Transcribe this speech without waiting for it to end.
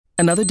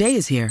Another day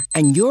is here,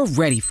 and you're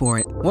ready for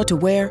it. What to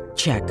wear?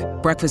 Check.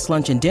 Breakfast,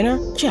 lunch, and dinner?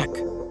 Check.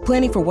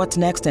 Planning for what's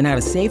next and how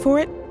to save for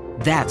it?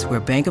 That's where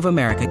Bank of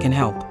America can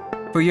help.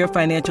 For your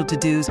financial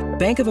to-dos,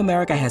 Bank of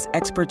America has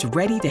experts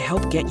ready to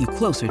help get you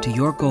closer to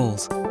your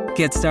goals.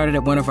 Get started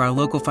at one of our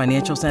local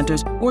financial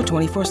centers or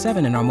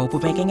 24/7 in our mobile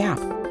banking app.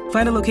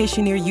 Find a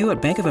location near you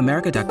at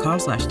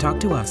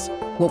bankofamerica.com/talktous.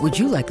 What would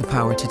you like the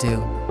power to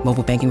do?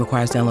 Mobile banking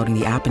requires downloading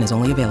the app and is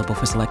only available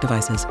for select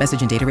devices.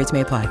 Message and data rates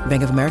may apply.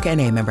 Bank of America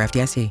N.A., member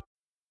FDIC.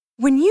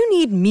 When you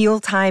need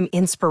mealtime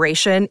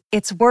inspiration,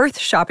 it's worth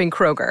shopping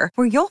Kroger,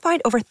 where you'll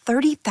find over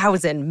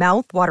 30,000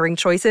 mouth-watering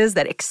choices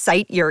that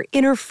excite your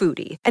inner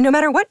foodie. And no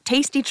matter what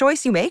tasty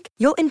choice you make,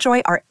 you'll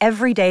enjoy our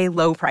everyday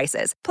low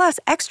prices, plus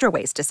extra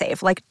ways to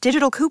save, like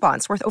digital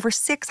coupons worth over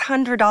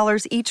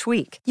 $600 each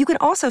week. You can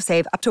also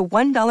save up to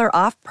 $1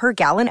 off per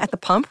gallon at the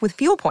pump with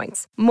fuel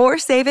points. More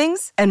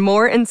savings and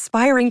more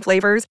inspiring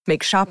flavors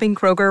make shopping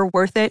Kroger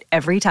worth it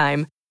every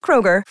time.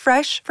 Kroger,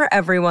 fresh for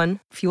everyone.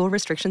 Fuel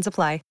restrictions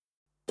apply.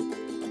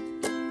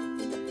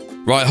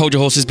 Right, hold your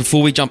horses.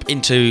 Before we jump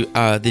into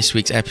this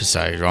week's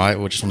episode, right,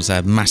 we just want to say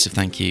a massive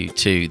thank you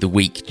to The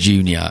Week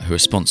Junior, who are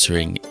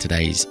sponsoring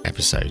today's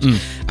episode.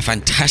 A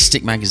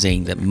fantastic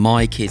magazine that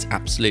my kids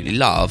absolutely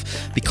love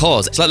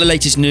because it's like the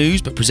latest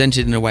news, but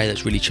presented in a way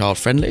that's really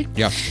child-friendly.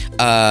 Yeah.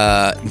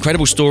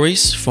 Incredible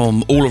stories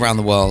from all around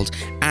the world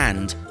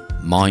and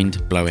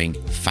mind-blowing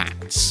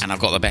facts. And I've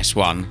got the best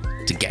one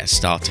to get us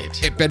started.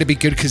 It better be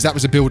good because that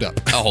was a build-up.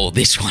 Oh,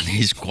 this one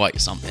is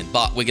quite something.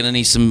 But we're gonna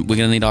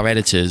need our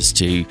editors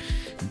to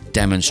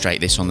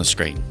demonstrate this on the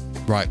screen.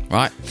 Right.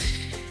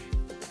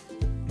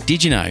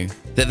 Did you know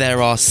that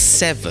there are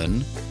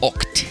 7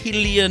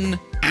 octillion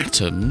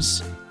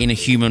atoms in a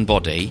human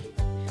body?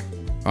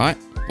 Right?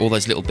 All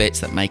those little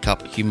bits that make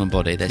up a human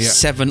body. There's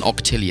 7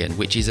 octillion,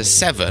 which is a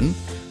 7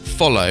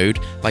 followed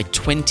by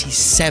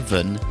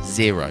 27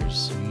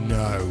 zeros.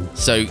 No.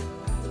 So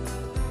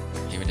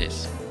here it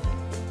is.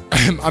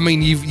 I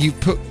mean, you've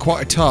put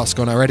quite a task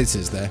on our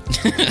editors there.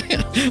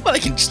 Well, they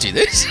can just do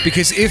this.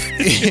 Because if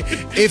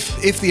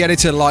the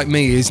editor, like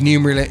me, is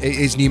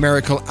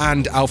numerical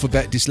and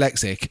alphabet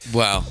dyslexic,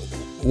 well,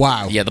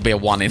 wow. Yeah, there'll be a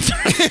 1 in there.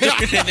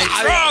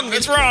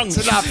 It's wrong. It's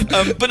enough.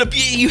 But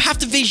you have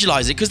to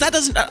visualise it because that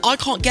doesn't. I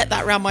can't get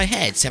that around my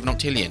head. 7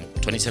 octillion,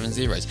 27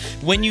 zeros.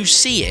 When you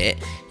see it,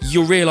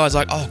 you'll realise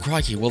like, oh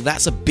crikey, well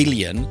that's a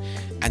billion,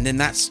 and then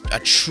that's a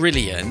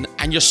trillion,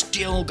 and you're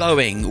still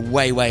going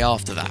way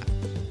after that.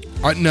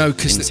 I know,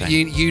 because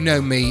you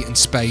know me and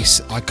space.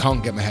 I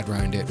can't get my head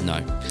around it.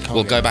 No.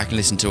 We'll go back and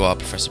listen to our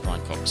Professor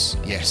Brian Cox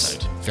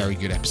episode. Very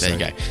good episode.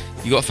 There you go.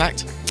 You got a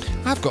fact?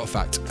 I've got a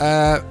fact.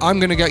 I'm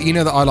going to go... You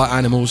know that I like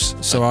animals,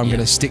 so I'm going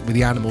to stick with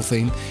the animal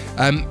theme.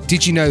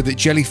 Did you know that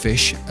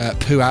jellyfish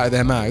poo out of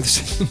their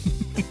mouths?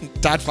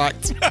 Dad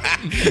fact.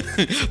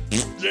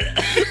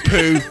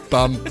 Poo,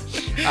 bum.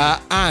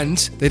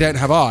 And they don't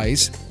have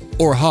eyes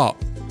or a heart.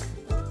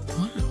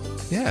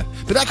 Yeah,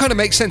 but that kind of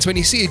makes sense when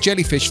you see a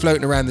jellyfish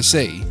floating around the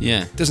sea.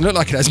 Yeah. Doesn't look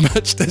like it has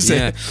much, does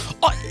it?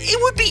 It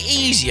would be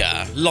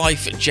easier,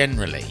 life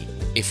generally,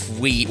 if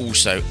we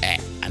also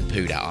ate and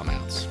pooed out our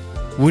mouths.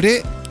 Would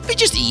it? It'd be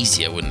just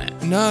easier, wouldn't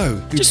it?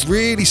 No, just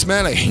really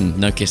smelly.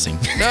 No kissing.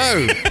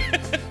 No. Do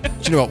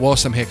you know what?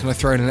 Whilst I'm here, can I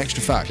throw in an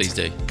extra fact? Please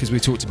do. Because we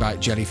talked about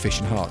jellyfish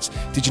and hearts.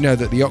 Did you know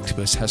that the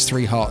octopus has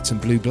 3 hearts and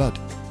blue blood?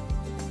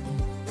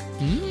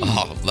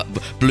 Oh,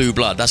 blue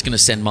blood. That's going to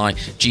send my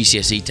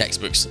GCSE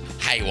textbooks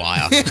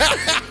haywire.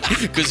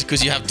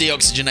 Because you have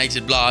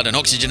deoxygenated blood and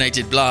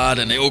oxygenated blood,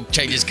 and it all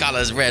changes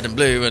colours, red and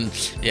blue, and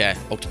yeah,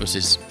 octopus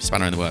is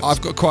spanner in the works. I've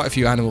got quite a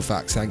few animal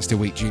facts thanks to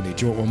Week Junior.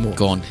 Do you want one more?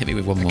 Go on, hit me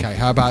with one more. Okay,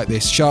 how about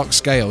this? Shark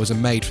scales are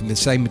made from the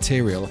same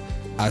material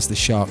as the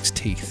shark's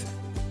teeth.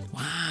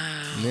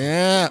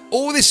 Yeah,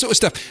 all this sort of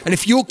stuff. And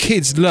if your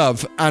kids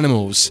love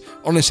animals,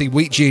 honestly,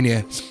 Week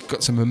Junior's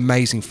got some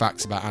amazing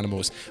facts about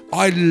animals.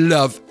 I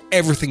love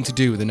everything to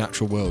do with the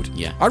natural world.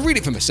 Yeah. I read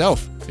it for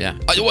myself. Yeah.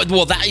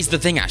 Well, that is the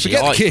thing, actually.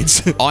 Forget the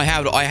kids. I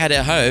had it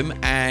at home,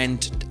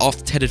 and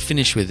after Ted had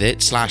finished with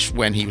it, /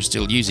 when he was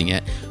still using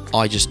it,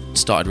 I just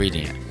started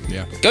reading it.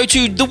 Yeah. Go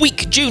to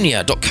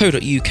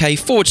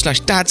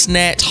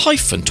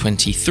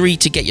theweekjunior.co.uk/dadsnet-23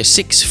 to get your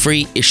 6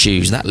 free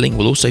issues. That link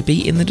will also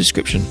be in the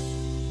description.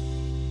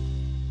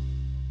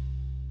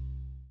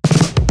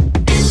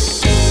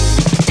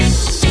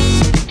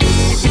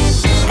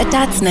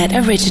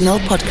 Dadsnet original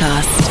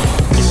podcast.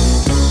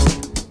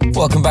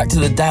 Welcome back to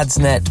the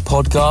Dadsnet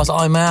podcast.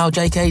 I'm Al.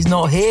 JK's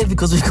not here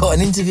because we've got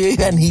an interview,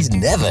 and he's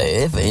never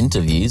here for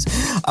interviews.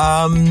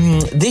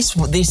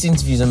 This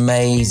interview is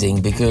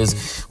amazing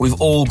because we've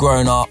all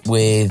grown up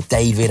with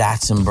David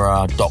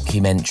Attenborough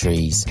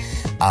documentaries,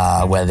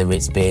 whether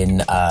it's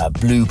been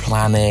Blue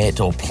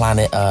Planet or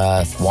Planet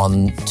Earth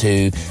 1,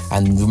 2,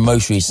 and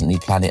most recently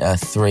Planet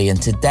Earth 3.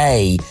 And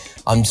today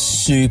I'm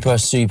super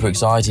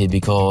excited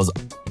because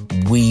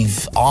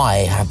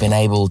I have been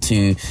able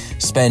to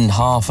spend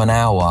half an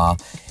hour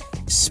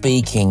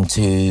speaking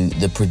to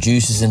the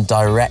producers and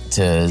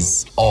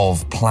directors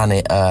of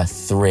Planet Earth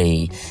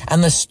 3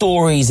 and the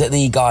stories that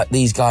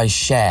these guys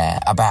share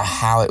about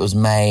how it was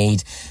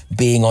made,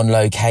 being on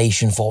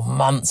location for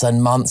months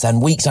and months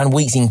and weeks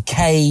in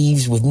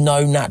caves with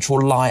no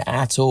natural light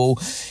at all.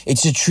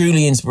 It's a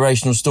truly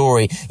inspirational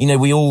story. You know,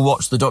 we all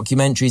watch the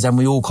documentaries and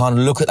we all kind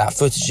of look at that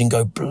footage and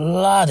go,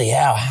 bloody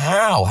hell,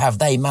 how have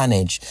they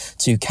managed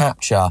to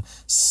capture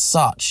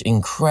such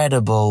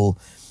incredible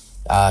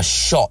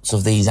shots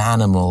of these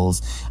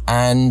animals?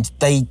 And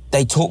they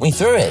talk me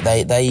through it.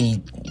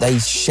 They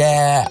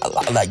share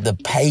like the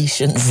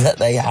patience that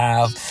they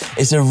have.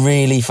 It's a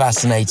really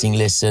fascinating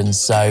listen.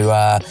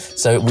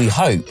 So we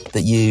hope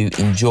that you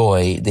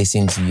enjoy this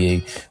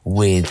interview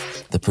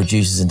with the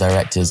producers and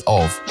directors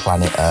of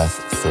Planet Earth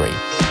 3.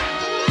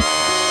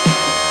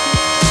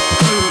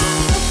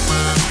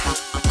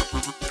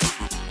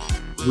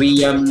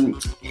 We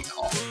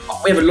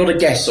have a lot of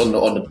guests on the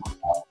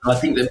podcast. I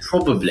think that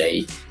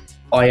probably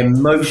I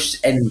am most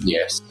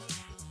envious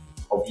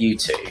of you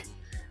two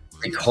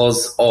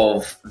because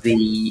of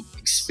the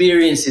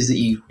experiences that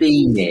you've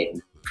been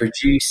in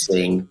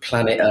producing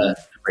Planet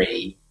Earth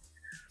 3.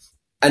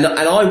 And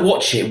I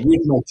watch it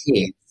with my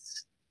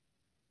kids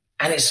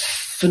and it's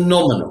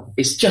phenomenal.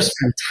 It's just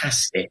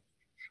fantastic.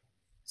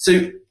 So,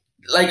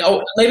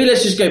 maybe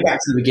let's just go back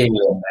to the beginning a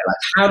little bit. Like,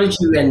 how did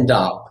you end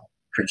up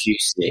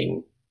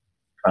producing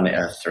Planet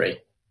Earth 3?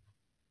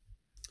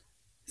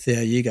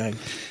 Theo, you go.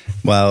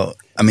 Well,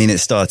 I mean, it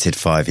started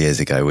 5 years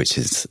ago, which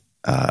is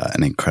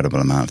an incredible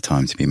amount of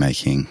time to be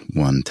making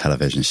one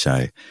television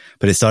show.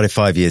 But it started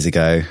 5 years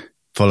ago,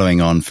 following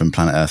on from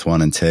Planet Earth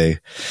 1 and 2.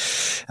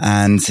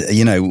 And,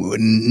 you know,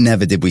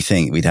 never did we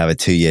think we'd have a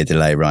 2-year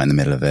delay right in the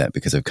middle of it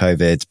because of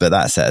COVID. But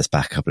that set us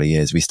back a couple of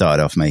years. We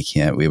started off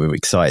making it. We were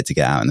excited to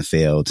get out in the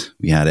field.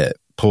 We had it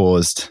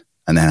paused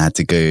and then had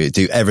to go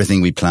do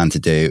everything we planned to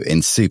do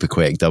in super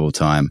quick double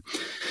time.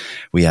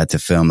 We had to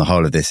film the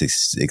whole of this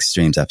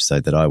Extremes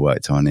episode that I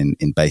worked on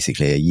in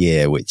basically a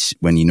year, which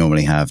when you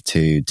normally have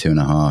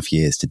 2.5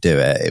 years to do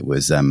it, it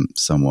was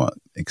somewhat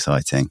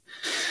exciting.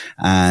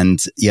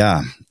 And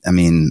yeah, I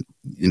mean,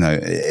 you know,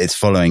 it's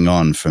following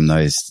on from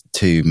those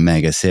two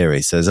mega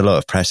series. So there's a lot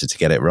of pressure to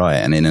get it right.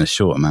 And in a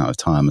short amount of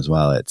time as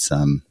well, it's,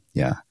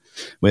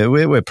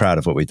 we're proud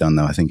of what we've done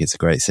though. I think it's a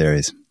great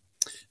series.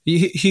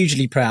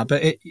 Hugely proud,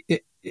 but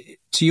it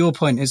to your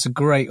point, it's a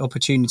great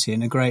opportunity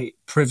and a great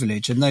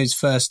privilege. And those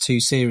first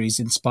two series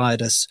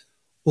inspired us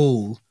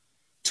all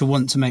to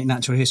want to make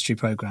natural history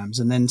programs.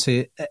 And then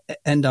to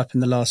end up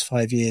in the last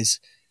 5 years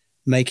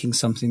making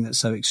something that's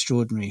so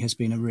extraordinary has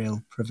been a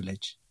real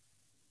privilege.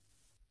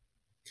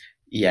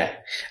 Yeah.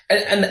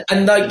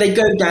 And like they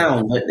go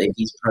down, don't they,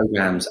 these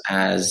programs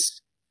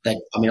as, I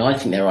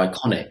think they're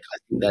iconic. I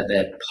think that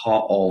they're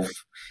part of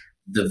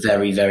the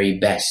very, very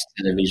best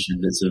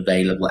television that's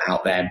available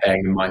out there,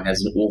 bearing in mind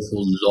there's an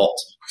awful lot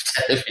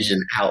of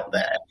television out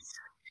there.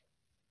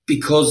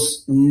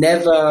 Because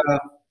never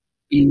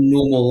in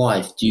normal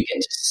life do you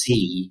get to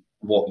see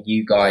what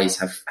you guys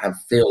have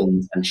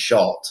filmed and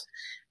shot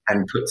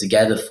and put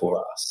together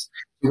for us.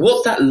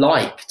 What's that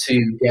like to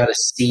be able to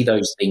see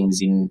those things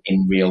in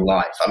real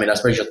life? I mean, I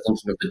suppose you're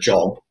thinking of the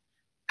job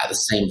at the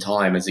same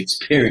time as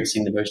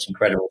experiencing the most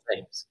incredible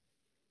things.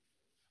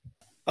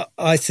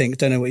 I think,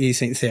 don't know what you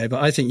think, Theo,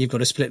 but I think you've got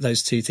to split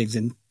those two things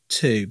in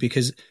two,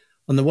 because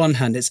on the one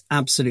hand, it's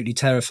absolutely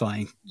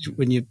terrifying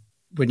when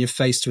you're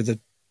faced with a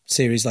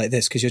series like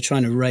this, because you're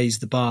trying to raise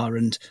the bar,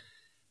 and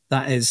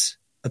that is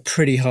a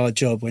pretty hard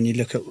job when you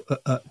look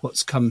at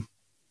what's come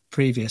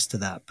previous to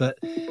that. But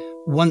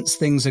once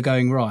things are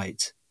going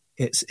right,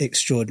 it's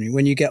extraordinary.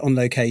 When you get on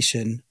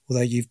location,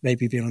 although you've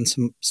maybe been on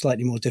some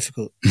slightly more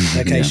difficult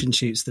location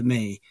shoots than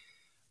me,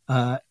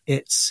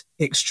 it's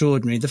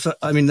extraordinary.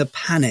 The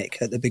panic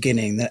at the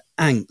beginning, the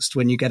angst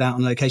when you get out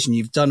on location.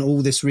 You've done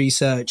all this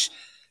research,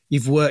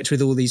 you've worked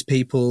with all these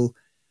people,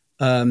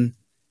 and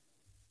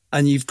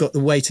you've got the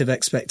weight of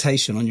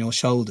expectation on your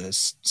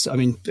shoulders. So, I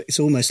mean, it's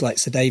almost like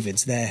Sir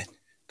David's there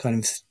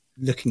kind of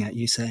looking at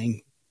you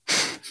saying,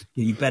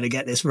 you better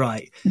get this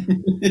right.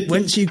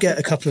 Once you get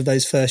a couple of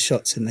those first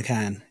shots in the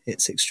can,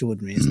 it's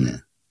extraordinary, isn't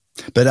it?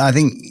 But I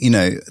think,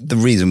 the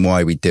reason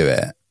why we do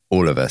it,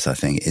 all of us, I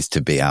think, is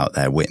to be out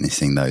there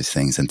witnessing those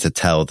things and to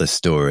tell the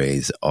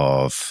stories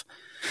of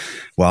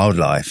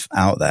wildlife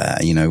out there.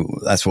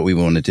 That's what we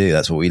want to do.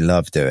 That's what we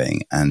love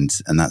doing. And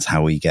that's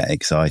how we get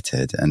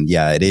excited. And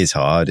yeah, it is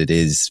hard. It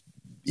is,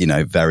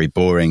 very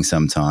boring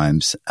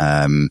sometimes.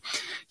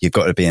 You've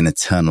got to be an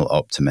eternal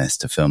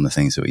optimist to film the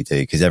things that we do,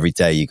 because every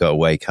day you got to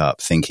wake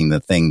up thinking the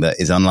thing that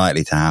is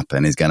unlikely to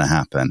happen is going to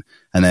happen.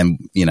 And then,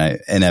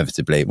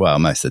 inevitably, well,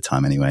 most of the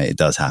time anyway, it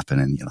does happen.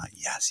 And you're like,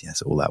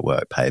 yes, all that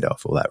work paid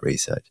off, all that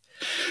research.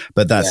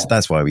 But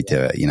that's why we do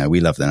it. We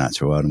love the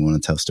natural world and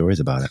want to tell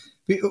stories about it.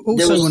 We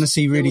also want to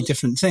see really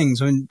different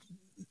things. I mean,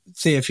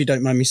 Theo, if you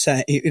don't mind me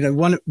saying,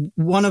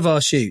 one of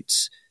our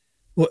shoots,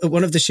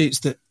 one of the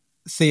shoots that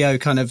Theo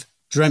kind of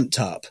dreamt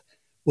up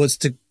was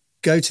to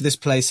go to this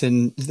place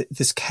in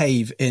this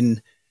cave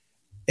in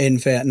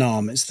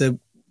Vietnam. It's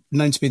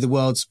known to be the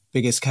world's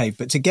biggest cave.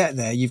 But to get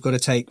there, you've got to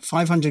take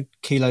 500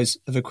 kilos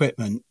of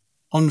equipment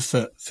on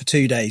foot for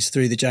 2 days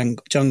through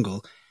the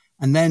jungle.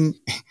 And then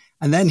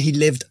he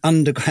lived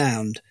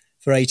underground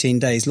for 18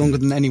 days, longer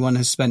than anyone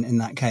has spent in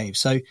that cave.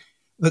 So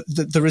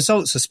the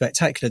results are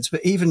spectacular.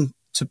 But even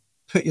to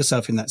put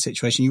yourself in that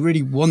situation, you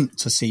really want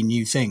to see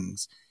new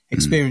things,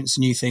 experience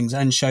new things,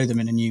 and show them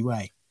in a new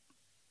way.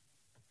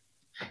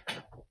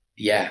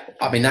 Yeah,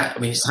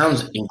 it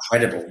sounds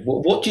incredible.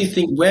 What do you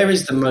think? Where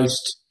is the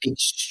most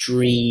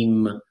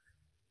extreme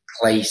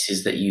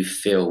places that you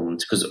filmed?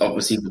 Because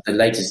obviously the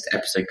latest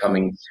episode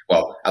coming,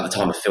 well, at the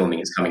time of filming,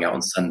 it's coming out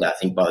on Sunday. I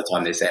think by the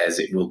time this airs,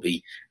 it will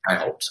be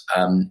out.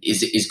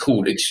 Is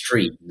called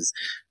Extremes.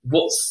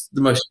 What's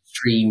the most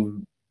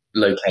extreme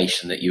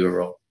location that you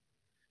were on?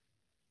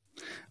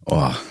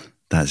 Oh,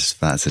 that's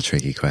a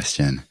tricky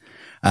question.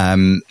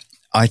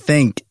 I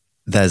think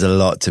there's a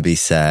lot to be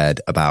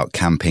said about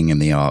camping in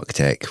the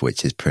Arctic,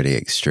 which is pretty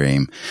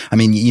extreme. I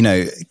mean,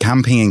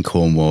 camping in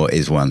Cornwall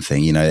is one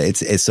thing.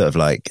 It's sort of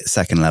like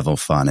second level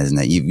fun, isn't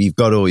it? You've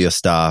got all your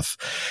stuff,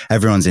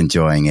 everyone's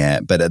enjoying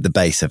it, but at the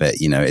base of it,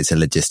 it's a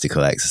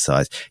logistical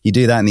exercise. You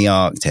do that in the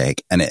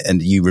Arctic,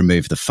 and you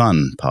remove the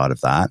fun part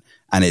of that.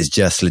 And it's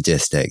just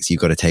logistics.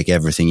 You've got to take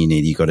everything you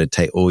need. You've got to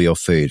take all your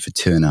food for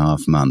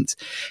 2.5 months.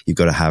 You've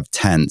got to have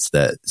tents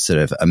that sort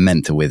of are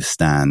meant to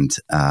withstand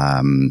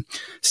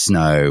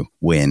snow,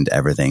 wind,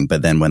 everything.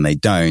 But then when they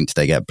don't,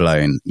 they get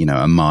blown,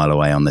 a mile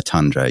away on the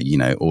tundra.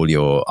 All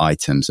your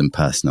items and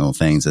personal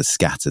things are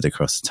scattered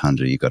across the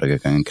tundra. You've got to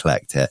go and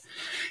collect it.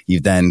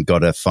 You've then got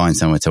to find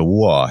somewhere to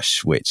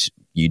wash, which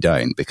you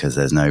don't, because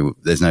there's no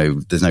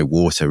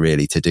water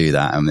really to do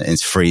that, and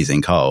it's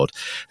freezing cold.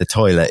 The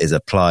toilet is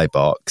a ply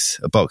box,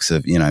 a box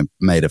of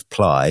made of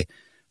ply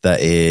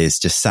that is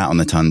just sat on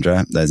the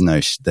tundra. There's no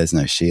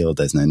shield,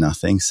 there's no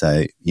nothing.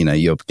 So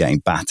you're getting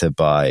battered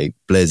by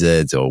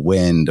blizzards or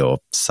wind or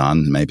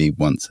sun, maybe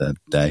once a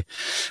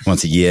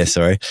year.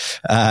 Sorry.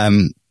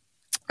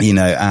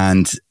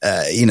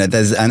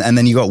 There's, and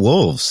then you've got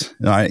wolves,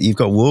 right? You've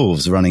got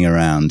wolves running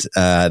around.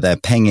 They're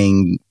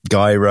pinging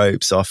guy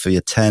ropes off of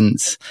your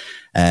tents.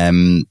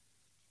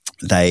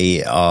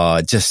 They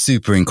are just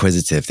super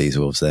inquisitive, these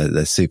wolves.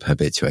 They're super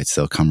habituated.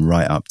 They'll come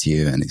right up to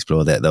you and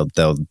explore that.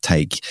 They'll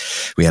take,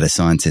 we had a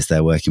scientist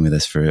there working with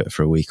us for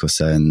a week or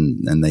so,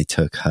 and they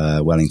took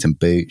her Wellington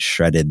boot,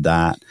 shredded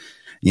that.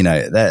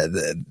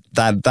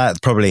 That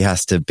probably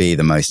has to be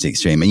the most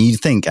extreme. And you'd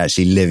think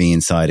actually living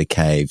inside a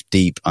cave,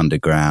 deep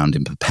underground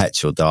in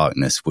perpetual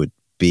darkness, would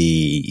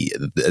be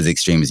as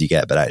extreme as you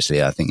get. But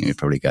actually, I think you'd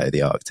probably go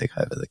the Arctic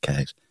over the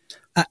cave.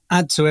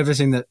 Add to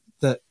everything that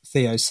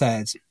Theo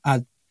said,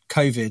 add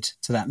COVID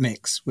to that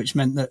mix, which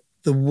meant that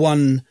the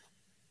one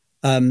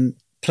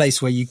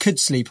place where you could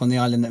sleep on the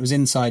island that was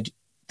inside,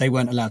 they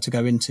weren't allowed to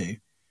go into.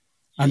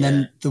 And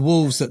then the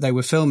wolves that they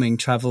were filming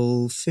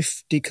travel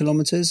 50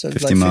 kilometres.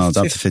 50 miles,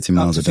 up to 50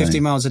 miles a day. 50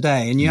 miles a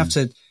day. And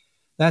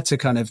they had to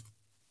kind of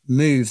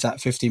move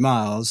that 50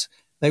 miles.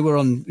 You were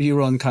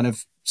on kind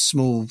of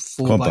small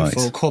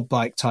 4x4 quad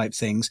bike type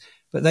things,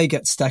 but they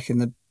get stuck in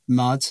the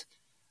mud.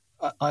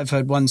 I've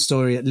heard one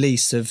story at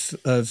least of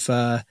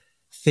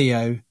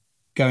Theo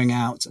going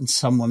out and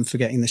someone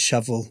forgetting the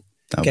shovel,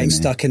 getting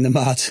stuck in the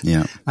mud,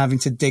 having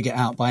to dig it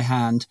out by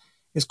hand.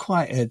 It's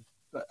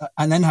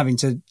and then having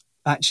to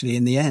actually,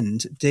 in the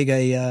end, dig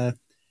an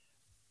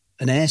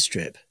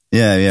airstrip.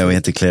 Yeah, we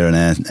had to clear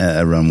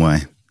a runway,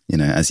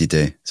 as you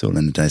do. It's all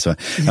in the day. So,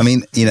 I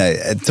mean,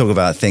 talk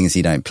about things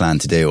you don't plan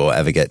to do or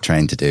ever get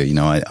trained to do.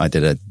 I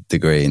did a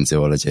degree in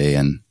zoology,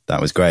 and that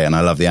was great. And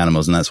I love the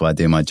animals, and that's why I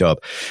do my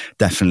job.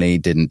 Definitely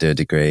didn't do a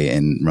degree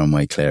in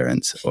runway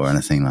clearance or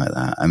anything like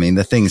that. I mean,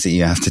 the things that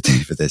you have to do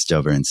for this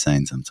job are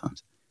insane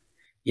sometimes.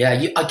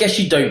 Yeah, I guess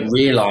you don't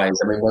realise.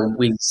 I mean, when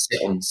we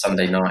sit on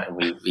Sunday night and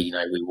we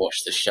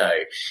watch the show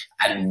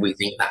and we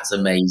think that's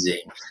amazing,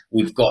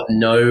 we've got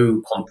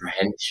no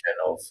comprehension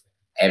of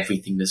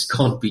everything that's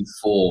gone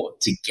before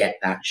to get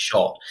that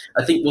shot.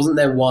 I think, wasn't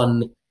there one?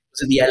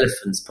 Was it the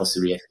elephants,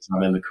 possibly, if I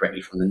remember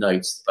correctly from the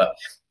notes? But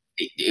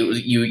it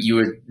was you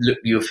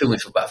were filming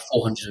for about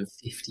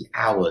 450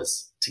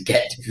 hours to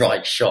get the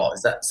right shot.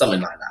 Is that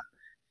something like that?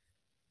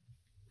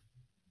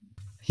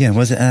 Yeah,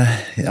 was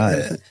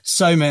it?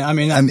 So many. I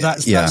mean,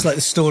 that's like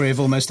the story of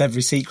almost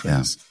every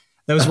sequence.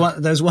 Yeah.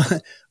 There was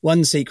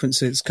one sequence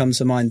that comes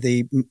to mind,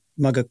 the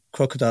Mugger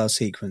crocodile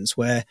sequence,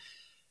 where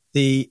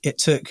it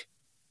took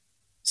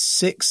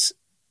 6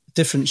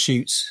 different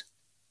shoots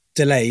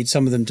delayed,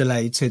 some of them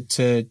delayed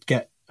to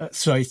get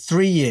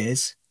 3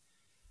 years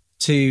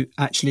to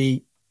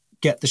actually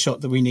get the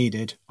shot that we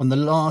needed. On the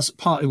last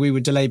part, we were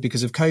delayed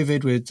because of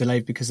COVID. We were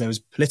delayed because there was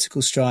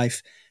political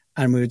strife,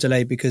 and we were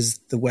delayed because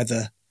the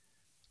weather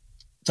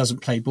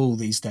doesn't play ball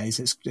these days.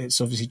 It's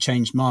obviously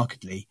changed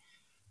markedly.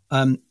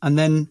 And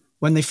then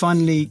when they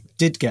finally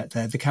did get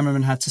there, the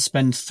cameraman had to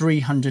spend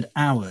 300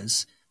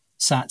 hours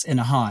sat in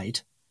a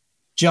hide,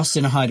 just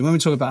in a hide. And when we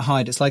talk about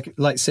hide, it's like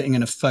sitting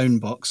in a phone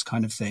box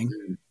kind of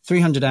thing.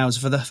 300 hours.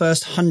 For the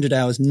first 100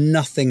 hours,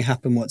 nothing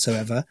happened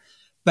whatsoever.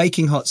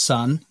 Baking hot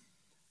sun.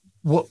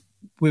 What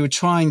we were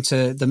trying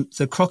to,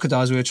 the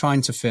crocodiles we were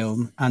trying to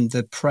film and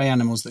the prey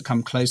animals that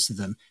come close to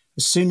them,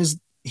 as soon as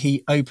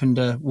he opened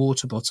a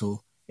water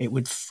bottle, it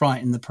would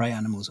frighten the prey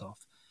animals off.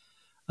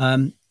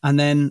 And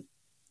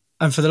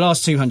for the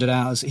last 200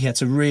 hours, he had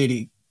to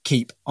really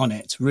keep on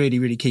it,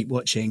 really keep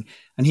watching.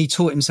 And he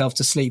taught himself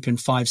to sleep in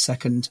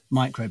 5-second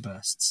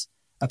microbursts,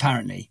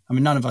 apparently. I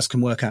mean, none of us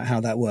can work out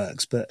how that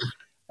works, but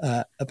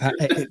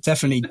it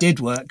definitely did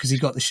work because he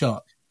got the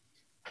shot.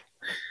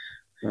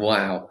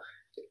 Wow.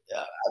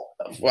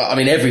 Well, I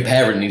mean, every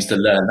parent needs to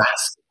learn that.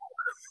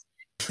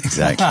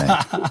 Exactly.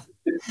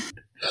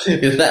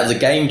 If that's a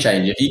game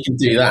changer, if you can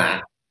do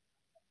that,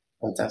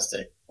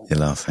 fantastic. You're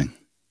laughing.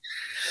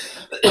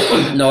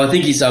 No, I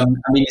think it's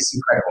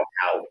incredible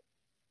how,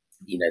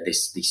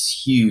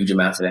 this huge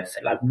amount of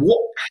effort. Like,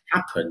 what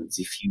happens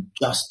if you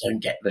just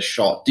don't get the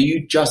shot? Do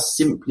you just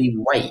simply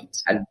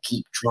wait and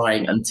keep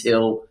trying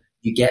until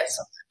you get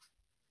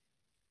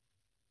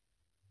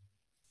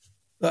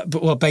something?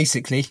 Well,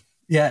 basically,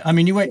 yeah. I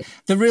mean, you wait.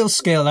 The real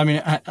skill. I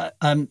mean,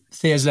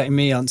 Theo's letting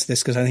me answer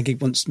this because I think he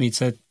wants me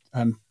to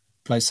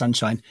blow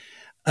sunshine.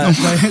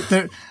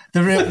 The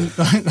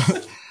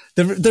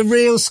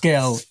real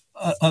skill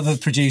of a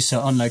producer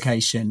on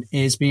location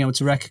is being able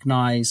to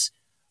recognise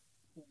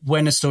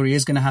when a story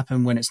is going to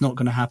happen, when it's not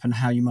going to happen,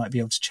 how you might be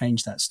able to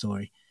change that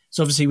story.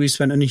 So obviously we've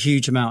spent a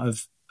huge amount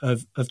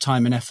of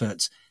time and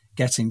effort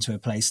getting to a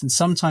place, and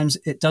sometimes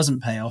it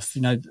doesn't pay off,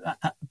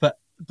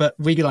 but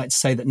we like to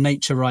say that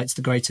nature writes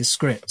the greatest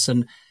scripts,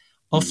 and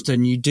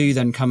often you do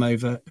then come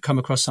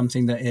across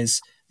something that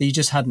you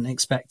just hadn't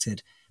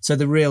expected. So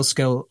the real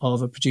skill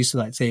of a producer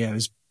like Theo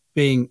is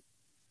being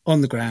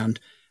on the ground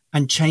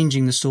and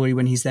changing the story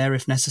when he's there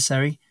if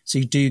necessary. So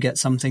you do get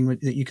something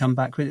that you come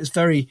back with. It's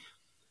very,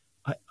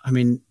 I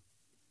mean,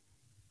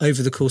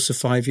 over the course of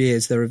 5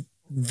 years, there are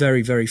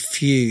very, very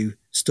few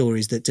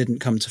stories that didn't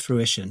come to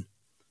fruition.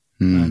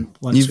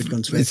 Once we'd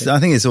gone to it. I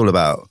think it's all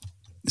about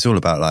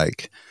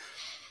like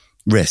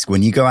risk.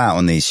 When you go out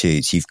on these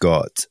shoots, you've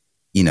got,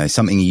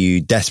 something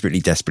you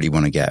desperately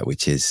want to get,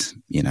 which is,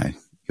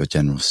 your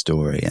general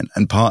story.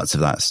 And parts of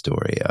that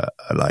story are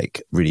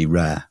like really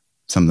rare.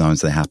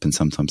 Sometimes they happen,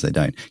 sometimes they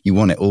don't. You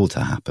want it all to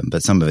happen,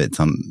 but some of it,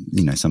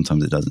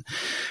 sometimes it doesn't.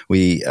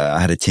 We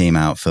had a team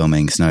out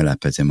filming snow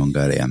leopards in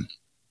Mongolia,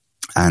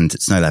 and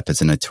snow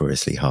leopards are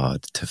notoriously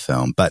hard to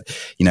film. But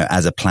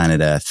as a planet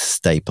Earth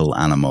staple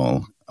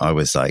animal, I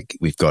was like,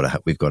 we've got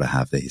to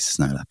have these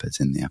snow leopards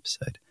in the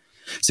episode.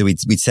 So we'd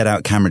set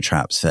out camera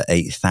traps for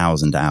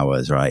 8,000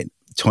 hours, right?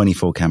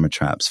 24 camera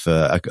traps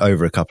for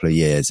over a couple of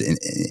years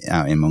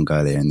out in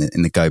Mongolia in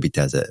the Gobi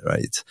Desert,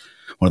 right? It's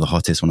one of the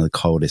hottest, one of the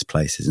coldest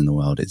places in the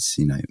world. It's,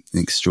 an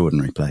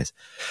extraordinary place.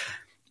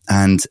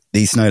 And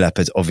these snow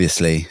leopards,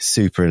 obviously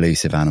super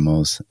elusive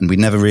animals. And we'd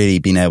never really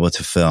been able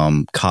to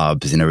film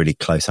cubs in a really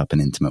close up and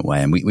intimate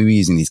way. And we were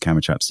using these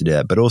camera traps to do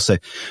it. But also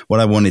what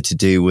I wanted to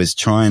do was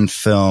try and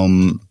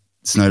film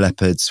snow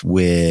leopards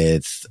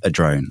with a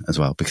drone as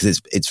well,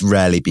 because it's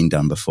rarely been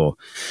done before.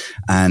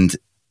 And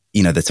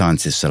the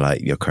scientists are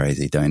like, you're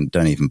crazy. Don't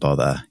even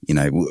bother.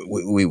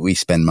 We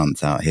spend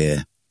months out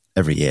here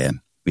every year.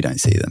 We don't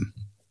see them.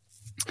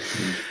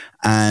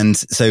 And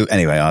so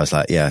anyway, I was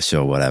like, yeah,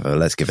 sure, whatever.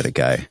 Let's give it a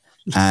go.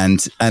 And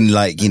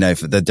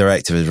the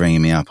director was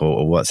ringing me up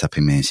or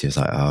WhatsApping me, and she was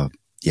like, oh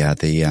yeah,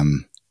 the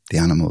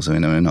animals, we're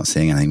not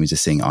seeing anything. We're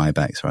just seeing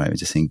ibex, right? We're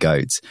just seeing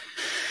goats.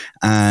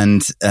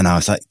 And I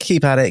was like,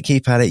 keep at it.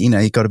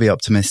 You've got to be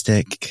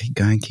optimistic. Keep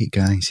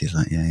going. She's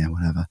like, yeah,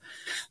 whatever.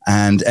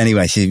 And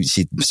anyway, she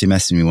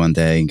messaged me one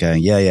day and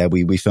going, yeah,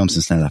 we filmed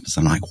some snow leopards.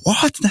 I'm like,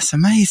 what? That's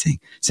amazing.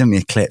 Sent me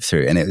a clip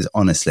through, and it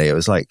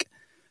was like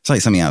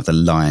something out of The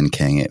Lion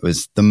King. It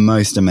was the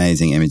most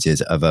amazing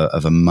images of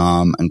a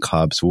mom and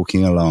cubs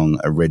walking along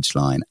a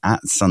ridgeline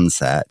at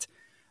sunset.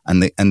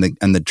 And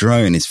the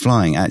drone is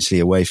flying actually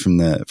away from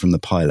the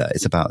pilot.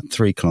 It's about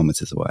 3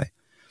 kilometers away.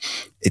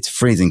 It's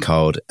freezing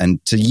cold,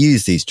 and to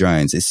use these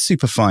drones, it's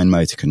super fine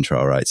motor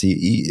control, right? So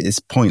it's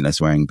pointless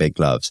wearing big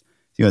gloves.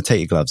 You got to take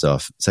your gloves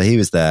off. So he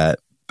was there,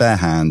 bare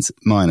hands,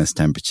 minus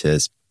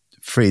temperatures,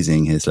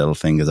 freezing his little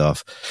fingers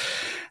off.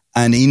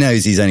 And he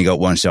knows he's only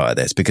got one shot at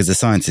this, because the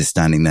scientist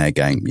standing there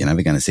going, you're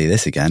never going to see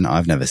this again.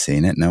 I've never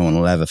seen it. No one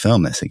will ever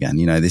film this again.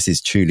 This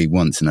is truly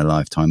once in a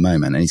lifetime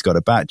moment. And he's got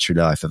a battery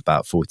life of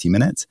about 40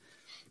 minutes,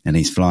 and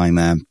he's flying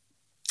there.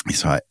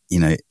 He's like,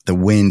 the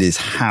wind is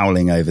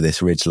howling over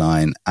this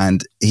ridgeline,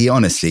 and he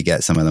honestly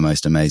gets some of the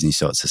most amazing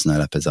shots of snow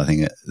leopards I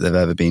think they've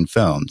ever been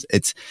filmed.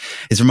 It's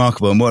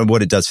remarkable. And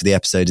what it does for the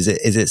episode is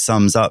it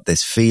sums up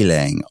this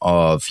feeling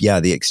of,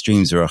 the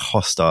extremes are a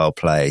hostile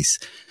place,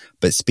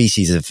 but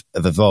species have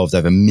evolved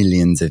over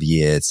millions of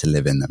years to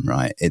live in them,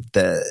 right?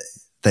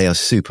 They are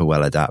super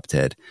well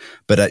adapted.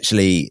 But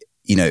actually,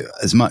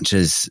 as much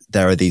as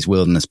there are these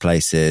wilderness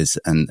places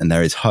and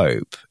there is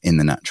hope in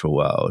the natural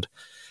world,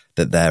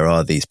 that there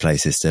are these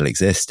places still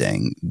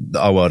existing,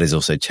 our world is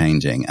also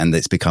changing, and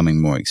it's becoming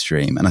more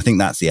extreme. And I think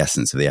that's the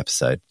essence of the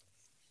episode.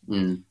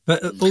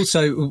 But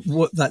also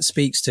what that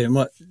speaks to, and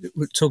what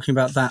we're talking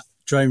about, that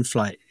drone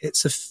flight,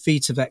 it's a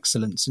feat of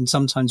excellence. And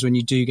sometimes when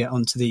you do get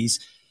onto these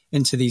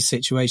into these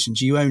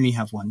situations, you only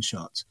have one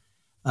shot.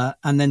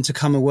 And then to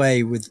come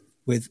away with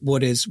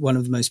what is one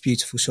of the most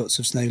beautiful shots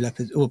of snow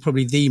leopards, or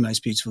probably the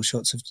most beautiful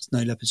shots of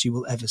snow leopards you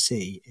will ever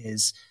see,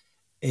 is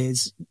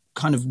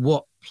kind of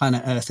what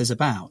planet Earth is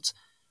about.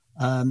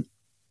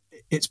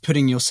 It's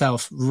putting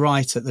yourself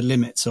right at the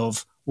limits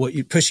of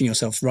pushing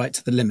yourself right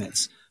to the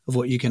limits of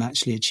what you can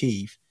actually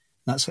achieve.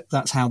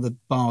 That's how the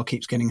bar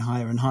keeps getting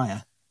higher and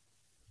higher.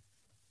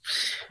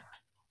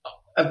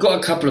 I've got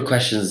a couple of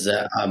questions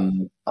that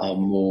are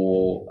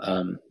more.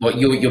 Well,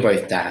 you're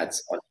both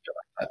dads,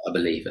 I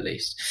believe, at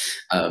least,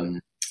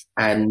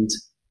 and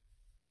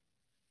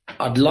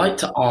I'd like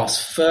to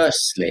ask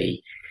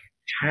firstly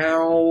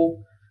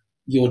how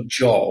your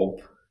job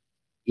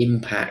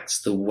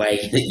impacts the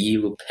way that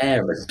you were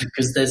parent,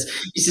 because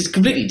it's a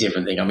completely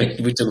different thing. I mean,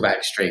 we talk about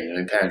extreme,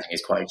 and parenting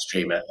is quite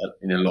extreme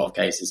in a lot of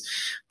cases,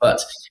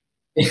 but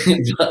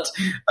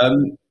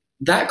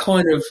that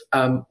kind of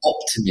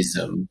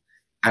optimism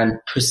and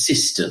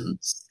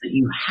persistence that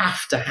you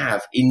have to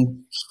have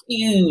in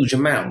huge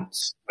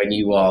amounts when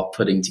you are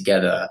putting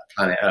together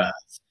Planet Earth.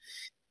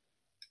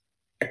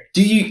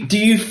 Do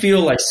you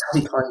feel like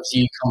sometimes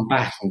you come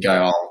back and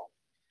go, oh,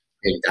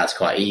 I think that's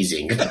quite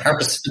easy in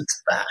comparison to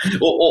that?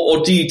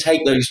 Or do you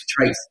take those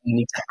traits that you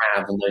need to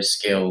have and those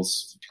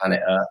skills for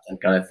Planet Earth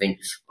and kind of think,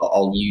 well,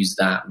 I'll use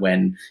that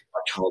when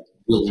my child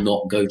will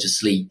not go to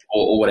sleep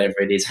or whatever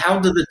it is? How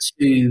do the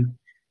two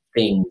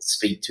things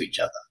speak to each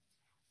other?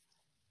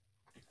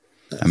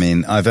 I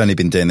mean, I've only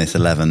been doing this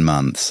 11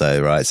 months,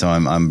 so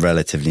I'm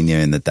relatively new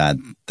in the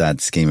dad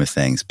scheme of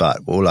things.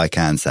 But all I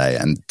can say,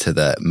 and to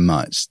the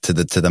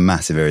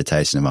massive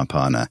irritation of my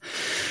partner,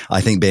 I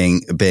think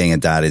being a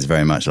dad is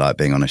very much like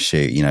being on a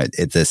shoot. You know,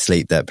 there's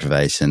sleep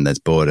deprivation, there's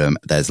boredom,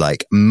 there's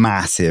like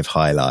massive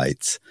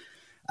highlights,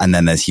 and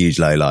then there's huge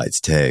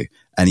lowlights too.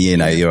 And you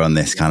know, you're on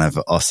this kind of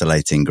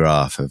oscillating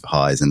graph of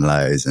highs and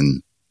lows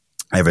and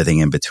everything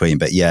in between.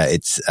 But yeah,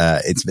 it's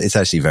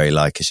actually very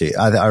like a shoot.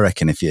 I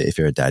reckon if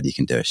you're a dad, you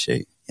can do a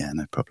shoot. Yeah,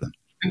 no problem.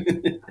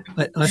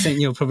 I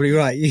think you're probably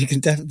right. You can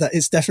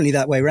it's definitely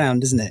that way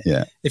round, isn't it?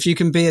 Yeah. If you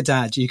can be a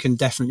dad, you can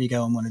definitely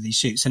go on one of these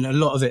shoots. And a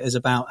lot of it is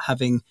about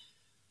having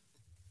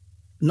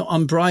not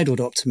unbridled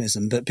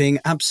optimism, but being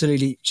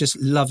absolutely just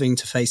loving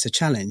to face a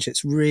challenge.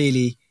 It's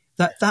really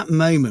that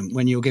moment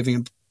when you're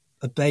giving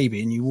a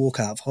baby and you walk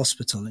out of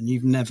hospital and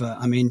you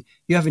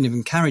haven't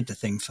even carried the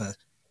thing for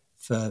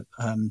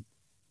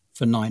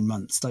 9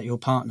 months that your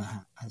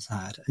partner has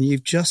had, and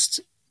you've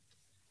just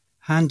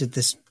handed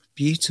this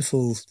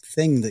beautiful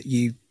thing that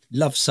you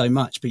love so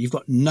much, but you've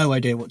got no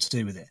idea what to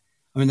do with it.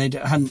 I mean, I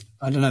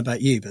don't know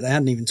about you, but they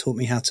hadn't even taught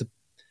me how to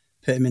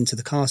put him into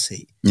the car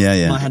seat.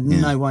 Yeah. I had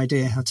no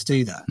idea how to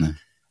do that.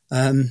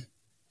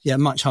 No.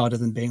 Much harder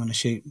than being on a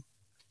shoot.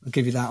 I'll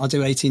give you that. I'll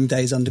do 18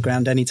 days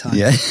underground anytime.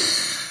 Yeah.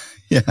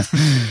 Yeah.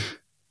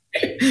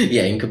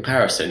 Yeah, in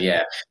comparison,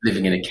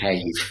 living in a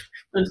cave.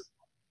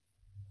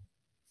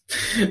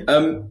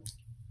 And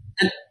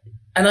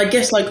I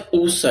guess, like,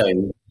 also,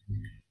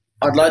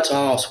 I'd like to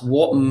ask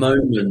what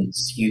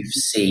moments you've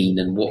seen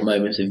and what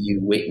moments have you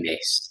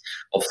witnessed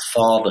of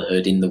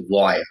fatherhood in the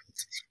wild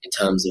in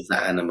terms of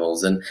the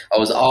animals. And I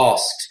was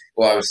asked,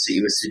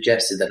 it was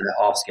suggested that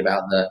I ask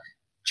about the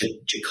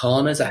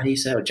jacanas, is that how you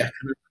say it, or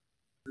jacanas?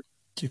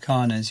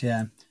 Jacanas,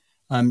 yeah.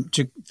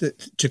 The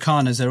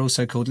jacanas, they're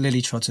also called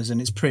lily trotters, and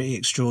it's pretty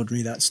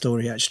extraordinary, that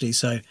story, actually.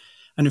 So,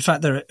 and in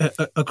fact, there are,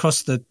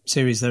 across the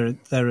series, there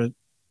are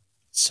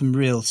some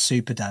real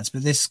super dads,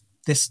 but this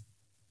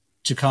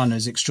jacana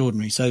is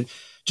extraordinary. So,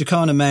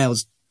 jacana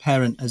males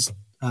parent as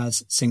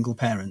single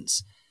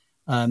parents,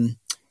 and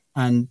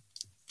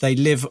they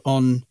live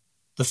on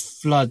the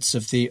floods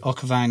of the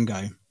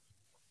Okavango,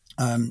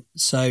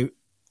 so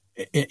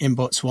in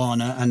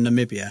Botswana and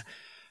Namibia,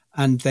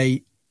 and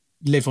they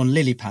live on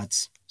lily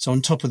pads, so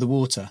on top of the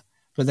water.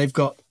 But they've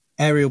got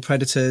aerial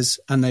predators,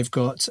 and they've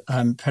got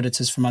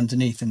predators from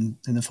underneath in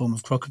the form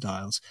of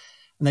crocodiles.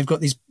 And they've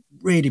got these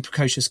really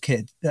precocious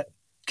kids.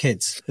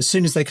 As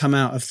soon as they come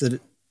out of the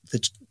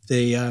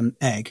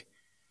egg,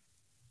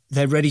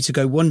 they're ready to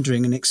go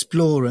wandering and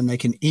explore, and they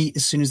can eat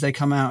as soon as they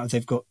come out.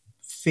 They've got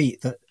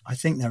feet that I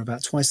think they're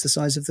about twice the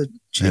size of the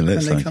chick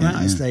when they come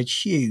out. They're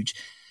huge.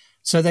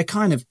 So they're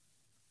kind of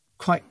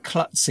quite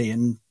klutzy,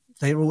 and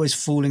they're always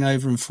falling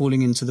over and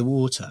falling into the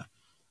water.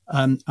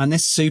 And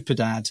this super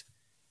dad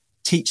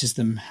teaches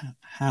them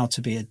how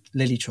to be a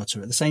lily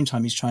trotter. At the same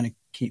time, he's trying to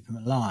keep them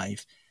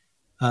alive.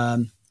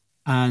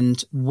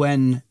 And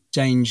when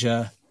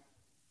danger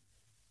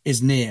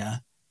is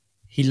near,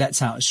 he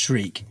lets out a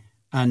shriek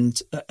and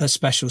a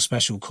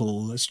special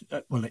call.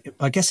 Well,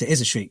 I guess it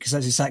is a shriek, because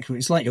that's exactly what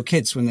it's like. Your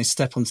kids, when they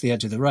step onto the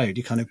edge of the road,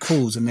 he kind of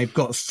calls and they've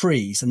got to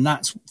freeze. And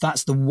that's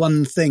the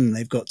one thing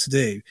they've got to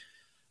do.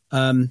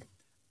 And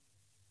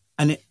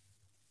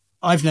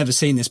I've never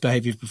seen this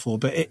behaviour before,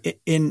 but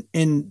in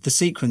the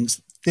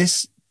sequence,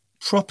 this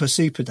proper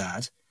super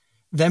dad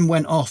then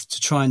went off to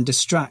try and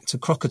distract a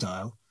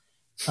crocodile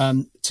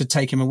to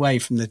take him away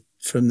from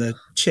the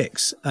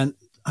chicks. And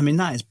I mean,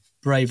 that is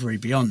bravery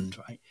beyond,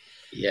 right?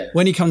 Yeah.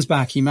 When he comes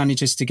back, he managed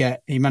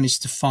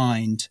to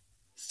find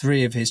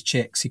 3 of his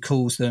chicks. He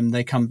calls them,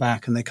 they come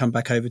back, and they come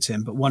back over to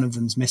him, but one of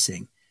them's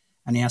missing,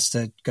 and he has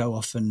to go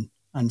off and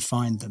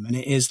find them. And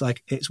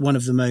it's one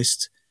of the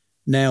most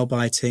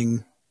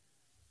nail-biting,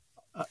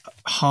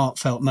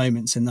 heartfelt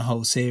moments in the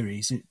whole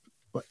series.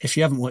 If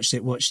you haven't watched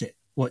it, watch it.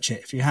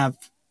 If you have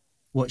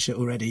watched it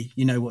already,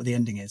 you know what the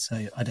ending is,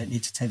 so I don't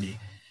need to tell you.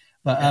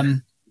 But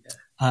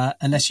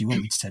unless you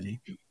want me to tell you.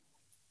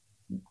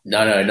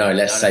 No.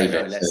 Let's save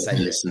it for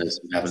listeners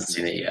who haven't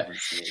seen it yet.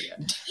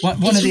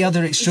 One of the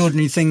other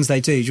extraordinary things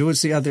they do.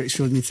 What's the other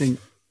extraordinary thing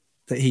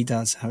that he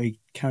does? How he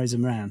carries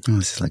them around? Oh,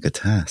 this is like a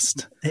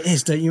test. It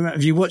is, don't you?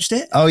 Have you watched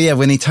it? Oh yeah,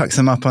 when he tucks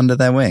them up under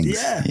their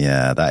wings.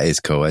 Yeah, that is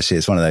cool. Actually,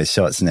 it's one of those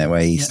shots in it where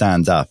he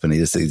stands up and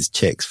his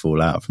chicks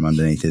fall out from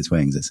underneath his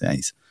wings. It's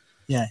ace.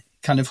 Yeah,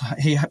 kind of.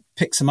 He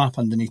picks them up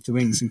underneath the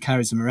wings and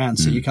carries them around.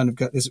 So you kind of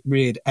got this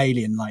weird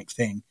alien-like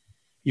thing.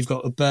 You've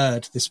got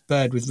this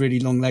bird with really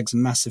long legs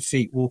and massive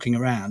feet walking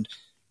around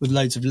with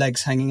loads of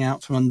legs hanging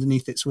out from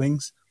underneath its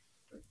wings.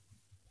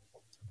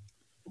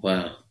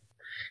 Wow.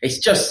 It's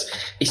just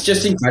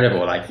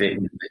incredible. Like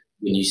when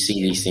you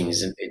see these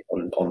things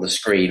on the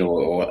screen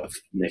or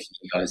you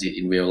guys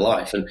in real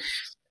life. And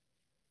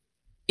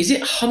is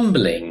it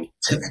humbling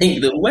to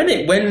think that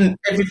when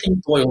everything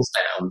boils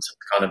down to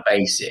kind of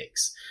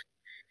basics,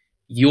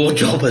 your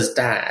job as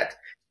dad,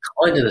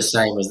 kind of the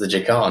same as the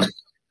Jacana?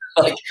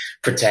 Like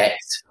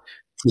protect,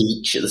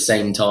 teach at the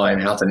same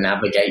time how to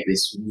navigate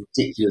this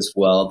ridiculous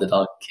world that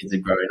our kids are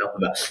growing up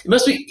about.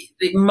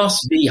 It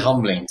must be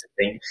humbling to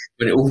think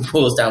when it all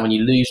boils down, when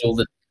you lose all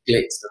the glitz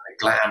and the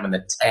glam and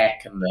the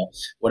tech and the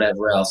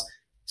whatever else.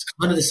 It's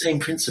kind of the same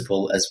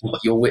principle as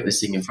what you're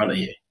witnessing in front of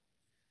you.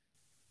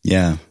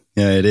 Yeah,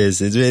 it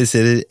is. It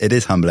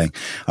is humbling.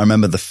 I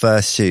remember the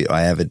first shoot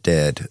I ever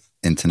did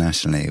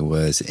internationally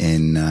was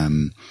in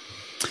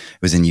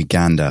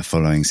Uganda,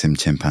 following some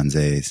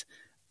chimpanzees.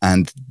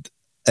 And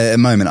a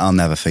moment I'll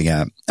never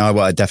forget.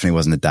 I definitely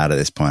wasn't a dad at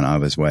this point. I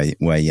was way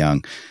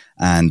young.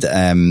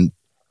 And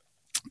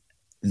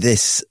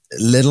this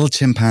little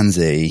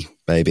chimpanzee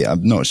baby,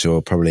 I'm not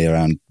sure, probably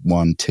around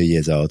 1-2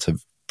 years old, so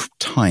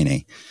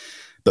tiny,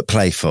 but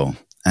playful.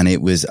 And it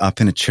was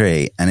up in a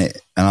tree. And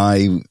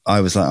I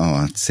was like,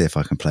 I'll see if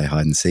I can play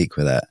hide and seek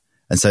with it.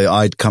 And so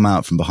I'd come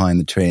out from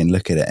behind the tree and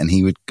look at it, and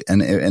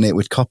it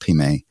would copy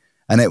me.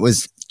 And it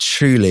was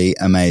truly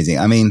amazing.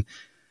 I mean,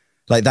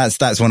 like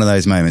that's one of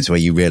those moments where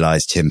you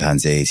realize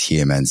chimpanzees,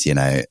 humans,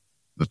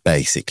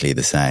 basically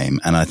the same.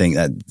 And I think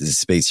that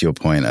speaks to your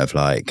point of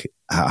like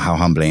how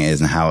humbling it is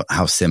and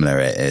how similar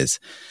it is.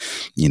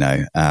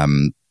 I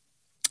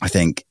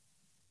think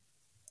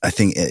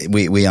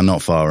we are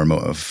not far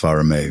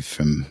removed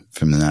from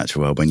the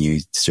natural world when you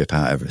strip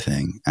out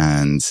everything.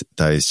 And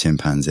those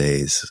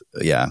chimpanzees,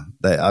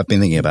 I've been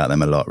thinking about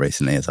them a lot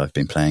recently as I've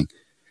been playing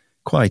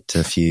quite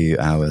a few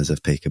hours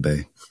of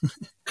peekaboo.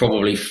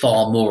 Probably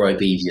far more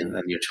obedient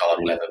than your child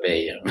will ever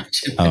be.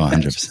 Oh,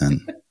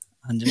 100%.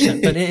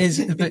 100%. But it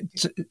is, but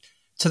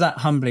to that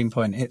humbling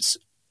point, it's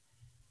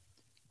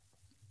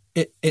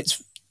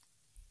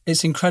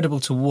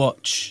incredible to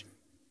watch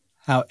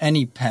how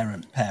any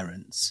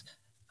parents,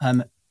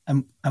 and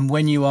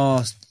when you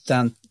are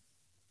down,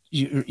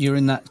 you're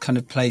in that kind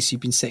of place.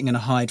 You've been sitting in a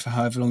hide for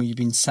however long you've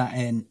been sat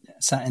in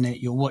it.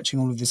 You're watching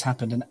all of this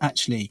happen, and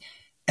actually,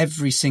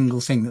 every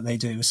single thing that they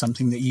do is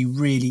something that you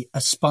really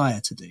aspire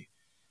to do.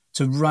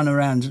 To run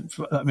around,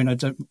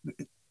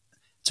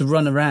 to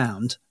run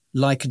around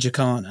like a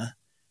Jacana.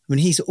 I mean,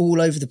 he's all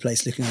over the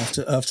place looking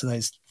after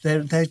those.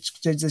 They're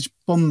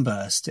bomb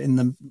burst in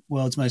the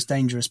world's most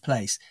dangerous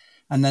place,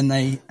 and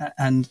then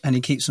and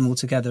he keeps them all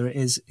together. It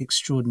is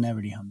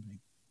extraordinarily humbling.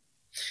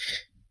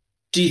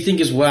 Do you think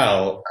as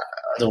well?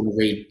 I don't want to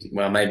read.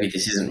 Well, maybe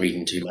this isn't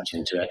reading too much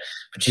into it,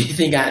 but do you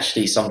think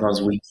actually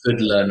sometimes we could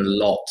learn a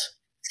lot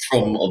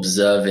from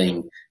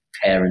observing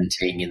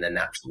parenting in the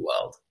natural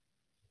world?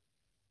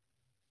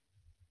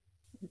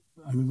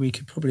 I mean, we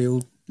could probably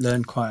all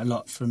learn quite a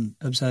lot from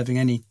observing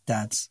any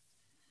dads.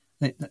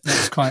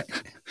 That's quite.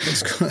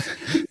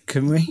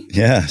 Can we?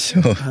 Yeah,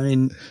 sure. I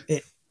mean,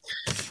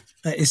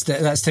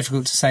 that's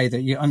difficult to say.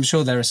 I'm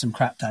sure there are some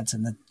crap dads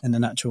in the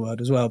natural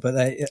world as well. But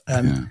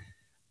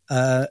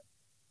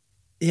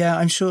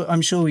I'm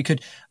sure we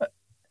could.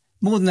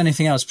 More than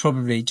anything else,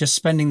 probably just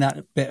spending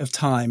that bit of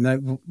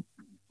time.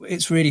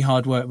 It's really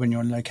hard work when you're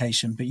on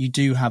location, but you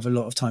do have a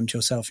lot of time to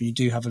yourself, and you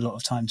do have a lot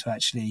of time to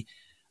actually.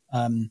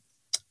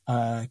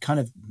 Kind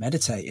of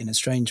meditate in a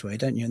strange way,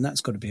 don't you? And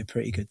that's got to be a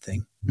pretty good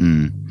thing.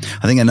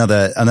 I think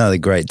another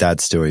great dad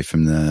story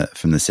from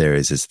the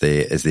series is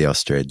the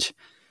ostrich.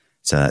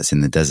 So that's in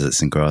the Deserts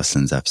and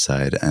Grasslands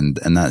episode, and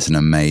that's an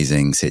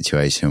amazing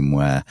situation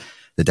where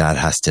the dad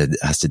has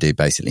to do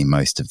basically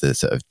most of the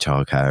sort of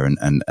childcare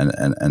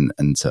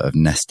and sort of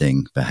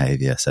nesting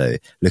behaviour. So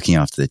looking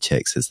after the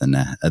chicks at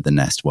the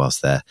nest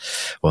whilst they're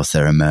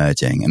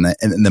emerging, and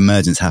the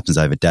emergence happens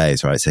over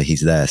days, right? So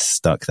he's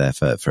stuck there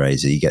for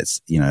ages. He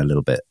gets a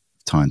little bit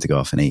time to go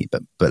off and eat,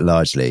 but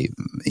largely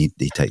he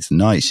takes the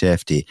night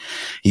shift.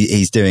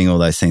 He's doing all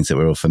those things that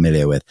we're all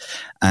familiar with,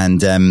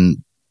 and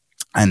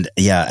And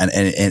yeah, and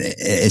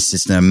it's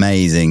just an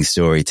amazing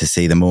story to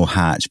see them all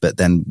hatch. But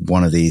then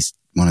one of these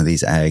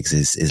eggs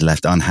is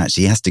left unhatched.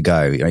 He has to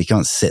go. You know, he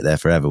can't sit there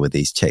forever with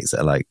these chicks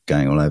that are like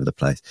going all over the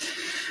place.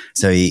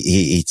 So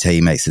he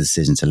makes the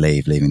decision to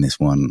leave, leaving this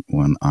one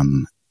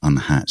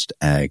unhatched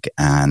egg.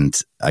 And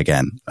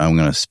again, I'm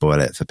going to spoil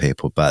it for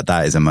people, but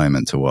that is a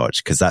moment to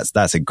watch because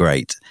that's a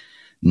great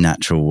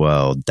natural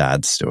world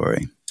dad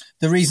story.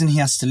 The reason he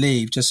has to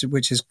leave,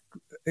 which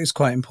is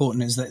quite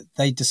important, is that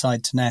they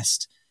decide to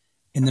nest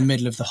in the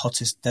middle of the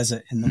hottest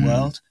desert in the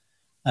world.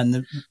 And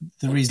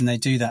the reason they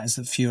do that is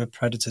that fewer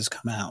predators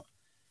come out.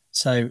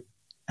 So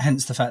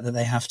hence the fact that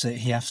they have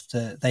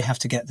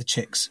to get the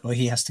chicks, or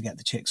he has to get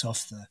the chicks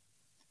off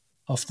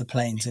the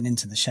plains and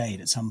into the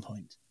shade at some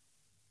point.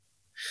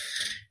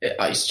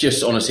 It's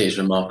just, honestly, it's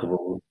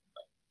remarkable.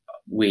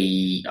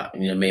 Me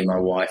and my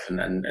wife,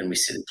 and we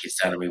sit the kids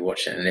down and we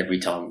watch it, and every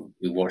time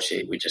we watch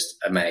it, we're just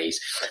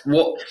amazed.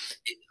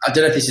 I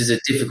don't know if this is a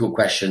difficult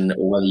question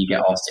or whether you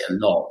get asked it a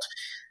lot,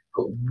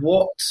 but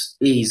what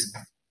is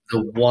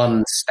the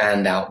one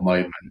standout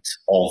moment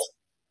of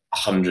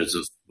hundreds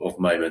of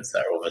moments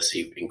that are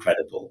obviously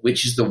incredible?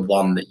 Which is the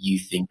one that you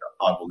think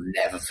I will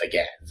never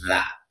forget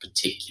that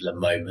particular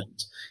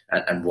moment,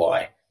 and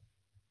why?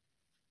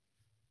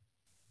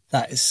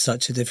 That is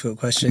such a difficult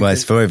question. Well,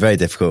 it's very, very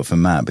difficult for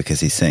Matt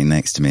because he's sitting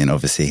next to me and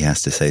obviously he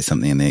has to say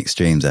something in the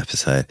Extremes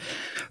episode.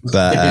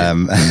 But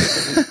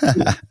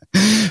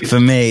for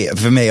me,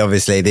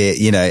 obviously,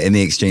 in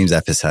the Extremes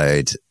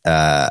episode,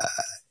 I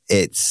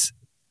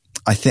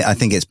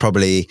think it's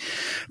probably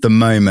the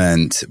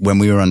moment when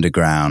we were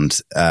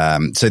underground.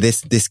 So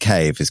this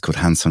cave is called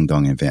Han Sung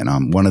Dong in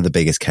Vietnam, one of the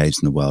biggest caves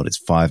in the world. It's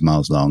 5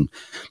 miles long,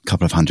 a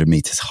couple of 100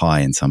 meters high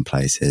in some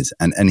places,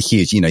 and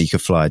huge. You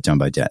could fly a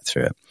jumbo jet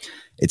through it.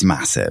 It's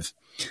massive.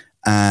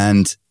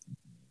 And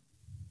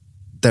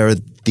there are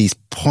these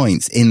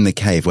points in the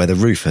cave where the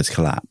roof has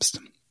collapsed.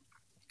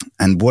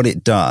 And what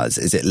it does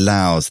is it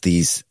allows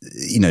these,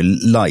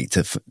 light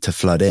to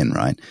flood in,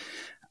 right?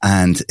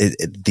 And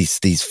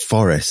these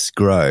forests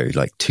grow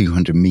like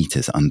 200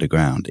 meters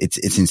underground. It's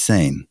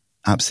insane.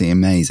 Absolutely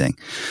amazing.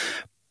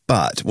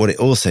 But what it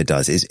also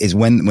does is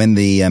when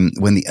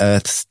the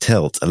Earth's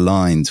tilt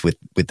aligns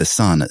with the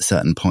sun at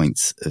certain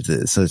points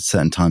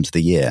certain times of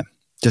the year,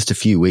 just a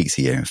few weeks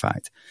a year, in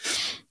fact,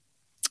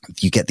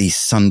 you get these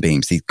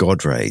sunbeams, these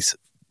God rays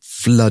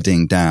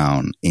flooding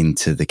down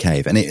into the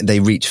cave. And they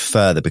reach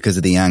further because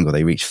of the angle.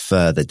 They reach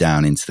further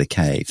down into the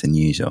cave than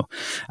usual.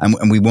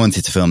 And we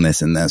wanted to film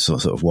this, and that's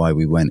sort of why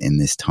we went in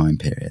this time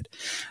period.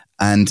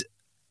 And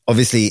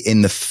obviously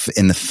in the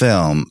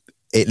film,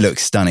 it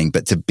looks stunning,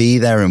 but to be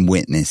there and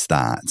witness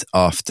that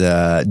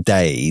after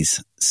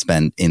days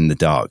spent in the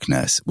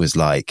darkness was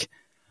like,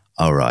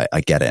 all right, I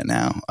get it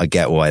now. I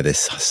get why this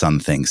sun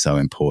thing's so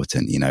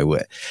important.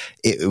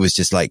 It was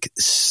just like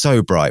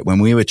so bright when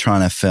we were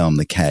trying to film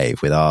the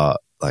cave with our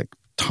like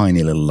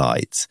tiny little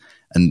lights,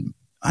 and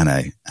I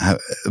know,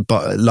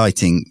 but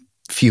lighting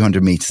a few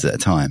hundred meters at a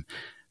time.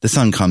 The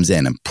sun comes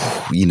in, and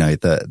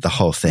the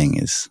whole thing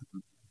is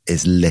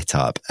lit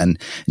up,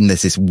 and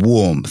there's this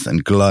warmth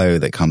and glow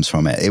that comes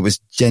from it. It was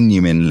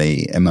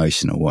genuinely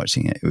emotional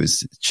watching it. It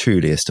was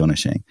truly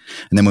astonishing.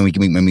 And then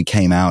when we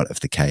came out of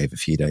the cave a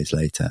few days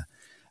later,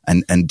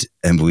 and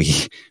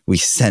we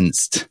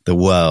sensed the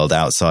world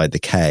outside the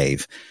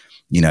cave,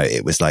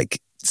 it was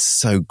like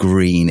so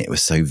green. It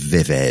was so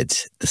vivid.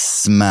 The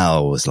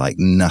smell was like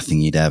nothing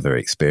you'd ever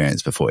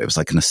experienced before. It was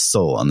like an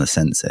assault on the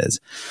senses.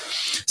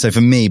 So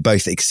for me,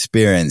 both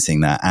experiencing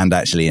that and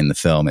actually in the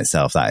film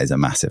itself, that is a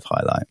massive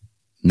highlight.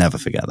 Never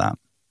forget that.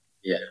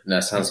 Yeah,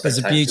 no, sounds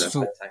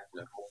spectacular.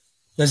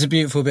 There's a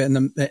beautiful bit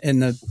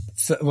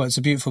it's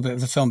a beautiful bit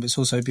of the film, but it's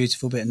also a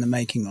beautiful bit in the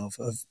making of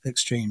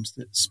Extremes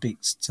that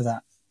speaks to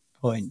that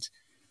point.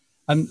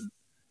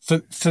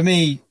 For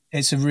me,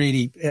 it's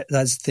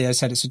as Theo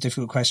said, it's a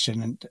difficult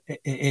question, and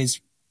it is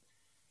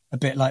a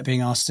bit like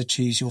being asked to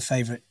choose your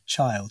favourite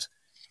child.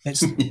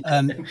 It's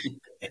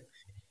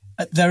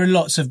there are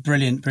lots of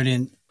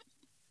brilliant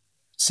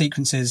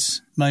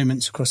sequences,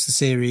 moments across the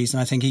series,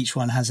 and I think each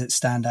one has its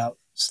standout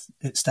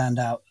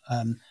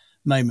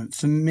moment.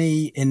 For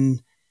me, in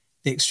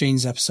the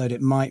Extremes episode,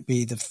 it might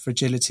be the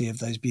fragility of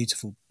those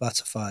beautiful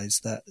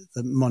butterflies, the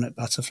monarch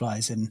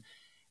butterflies in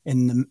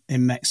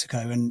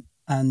Mexico,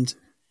 and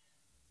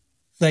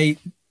they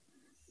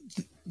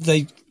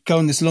go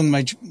on this long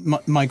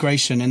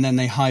migration, and then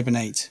they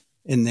hibernate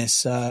in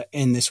this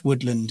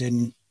woodland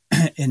in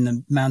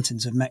the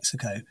mountains of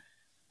Mexico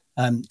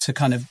to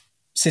kind of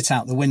sit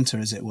out the winter,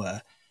 as it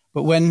were.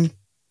 But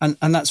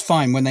and that's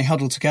fine when they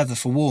huddle together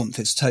for warmth.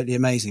 It's totally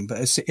amazing.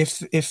 But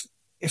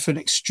if an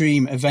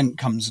extreme event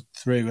comes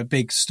through, a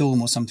big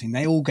storm or something,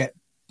 they all get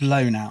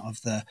blown out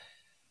of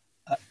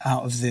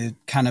the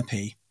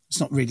canopy. It's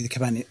not really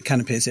the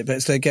canopy, is it?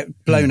 But they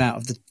get blown out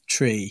of the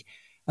tree,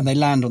 and they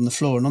land on the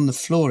floor. And on the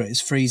floor, it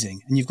is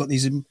freezing. And you've got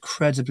these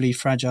incredibly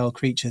fragile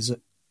creatures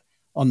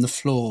on the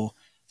floor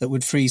that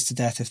would freeze to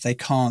death if they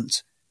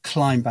can't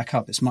climb back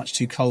up. It's much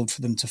too cold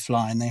for them to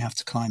fly, and they have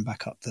to climb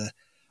back up the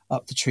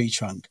tree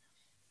trunk.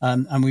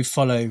 And we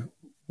follow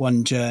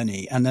one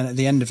journey, and then at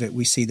the end of it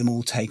we see them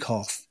all take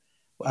off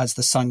as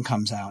the sun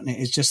comes out, and it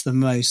is just the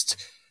most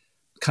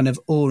kind of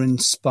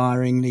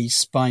awe-inspiringly,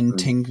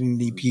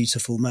 spine-tinglingly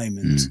beautiful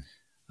moment.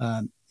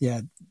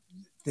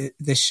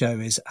 This show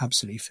is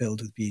absolutely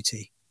filled with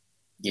beauty.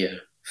 Yeah.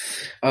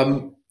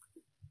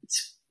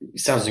 It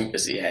sounds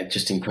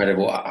just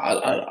incredible.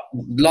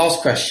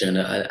 Last question,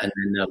 and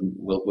then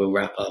we'll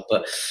wrap up.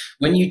 But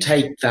when you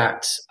take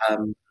that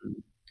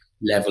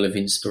level of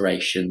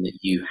inspiration that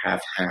you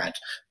have had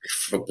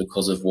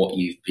because of what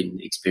you've been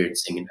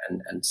experiencing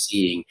and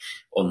seeing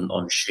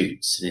on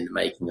shoots and in the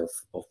making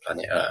of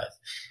Planet Earth,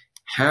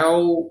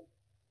 how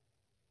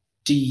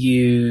do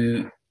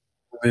you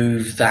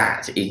move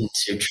that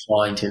into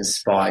trying to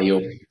inspire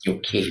your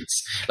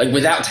kids, like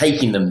without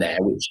taking them there,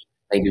 which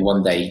maybe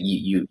one day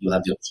you'll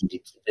have the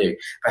opportunity to do?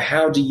 But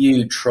how do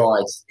you try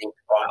to think,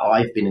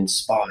 I've been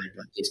inspired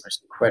by these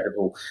most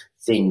incredible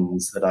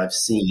things that I've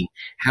seen?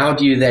 How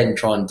do you then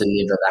try and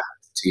deliver that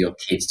to your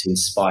kids to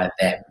inspire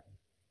them?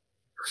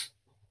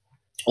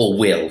 Or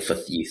will, for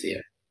you,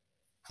 Theo?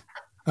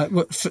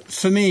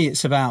 For me,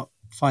 it's about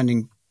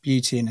finding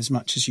beauty in as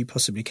much as you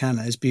possibly can.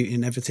 There's beauty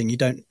in everything. You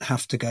don't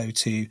have to go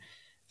to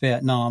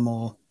Vietnam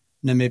or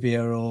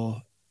Namibia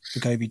or the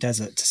Gobi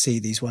Desert to see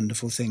these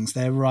wonderful things.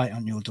 They're right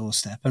on your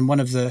doorstep. And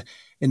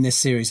in this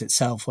series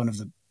itself, one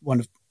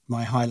of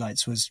my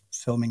highlights was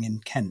filming in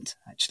Kent,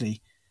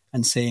 actually,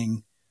 and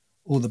seeing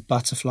all the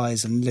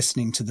butterflies and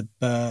listening to the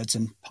birds.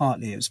 And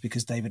partly it was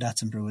because David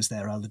Attenborough was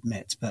there, I'll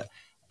admit, but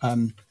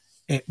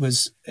it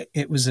was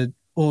an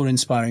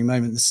awe-inspiring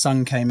moment. The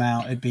sun came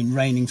out. It'd been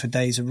raining for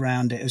days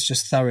around it. It was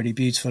just thoroughly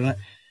beautiful.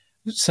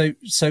 So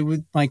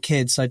with my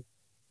kids,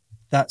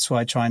 that's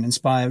why I try and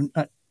inspire.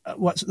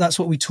 That's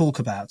what we talk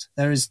about.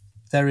 There is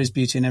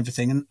beauty in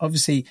everything. And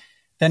obviously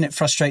then it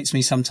frustrates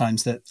me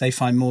sometimes that they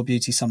find more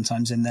beauty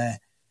sometimes in their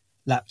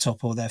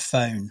laptop or their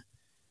phone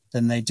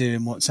than they do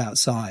in what's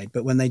outside.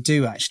 But when they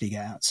do actually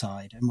get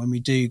outside, and when we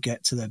do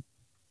get to the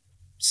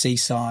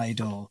seaside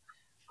or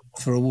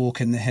for a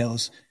walk in the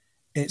hills,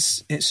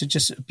 it's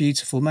just a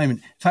beautiful moment.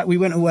 In fact, we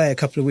went away a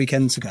couple of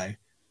weekends ago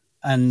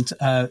and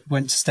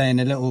went to stay in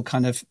a little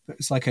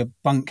it's like a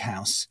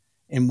bunkhouse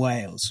in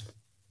Wales.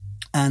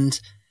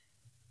 And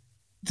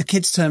the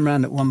kids turned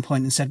around at one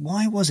point and said,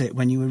 why was it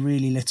when you were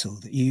really little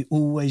that you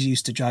always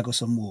used to drag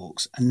us on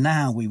walks, and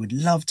now we would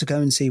love to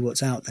go and see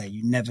what's out there,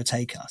 you never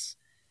take us?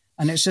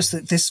 And it's just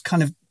that this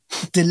kind of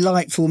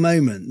delightful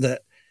moment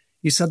that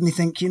you suddenly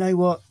think, you know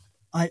what,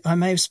 I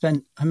may have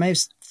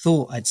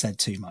thought I'd said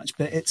too much,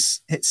 but it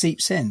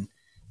seeps in.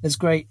 There's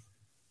great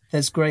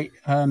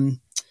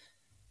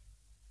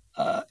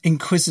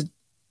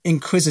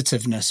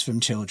inquisitiveness from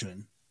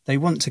children. They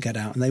want to get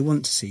out and they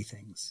want to see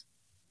things.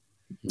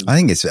 I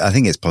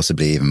think it's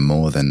possibly even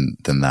more than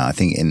that. I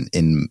think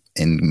in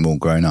more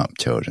grown up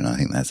children, I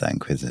think there's that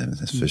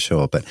inquisitiveness for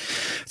sure. But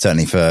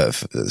certainly for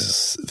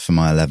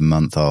my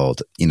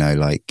 11-month-old,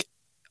 like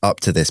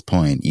up to this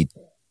point, you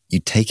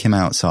take him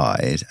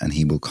outside and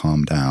he will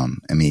calm down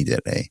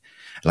immediately.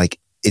 Like,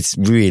 it's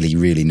really,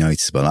 really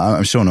noticeable.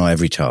 I'm sure not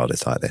every child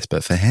is like this,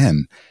 but for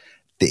him,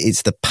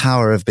 it's the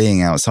power of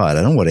being outside.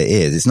 I don't know what it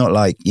is. It's not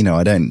like,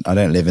 I don't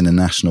live in a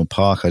national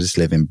park. I just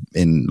live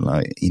in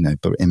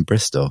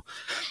Bristol.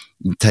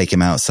 Take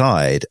him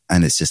outside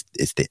and it's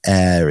the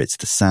air, it's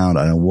the sound.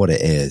 I don't know what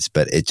it is,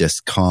 but it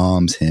just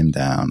calms him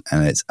down,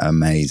 and it's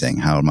amazing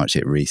how much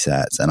it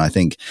resets. And I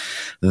think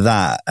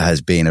that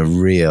has been a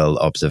real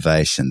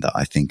observation that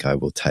I think I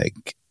will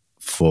take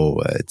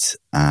forward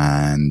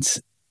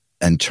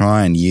and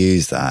try and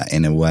use that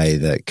in a way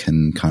that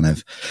can kind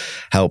of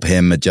help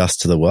him adjust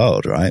to the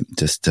world, right?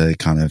 Just to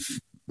kind of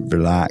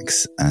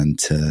relax and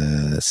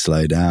to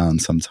slow down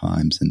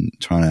sometimes, and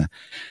trying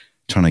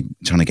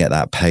to get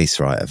that pace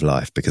right of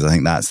life, because I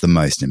think that's the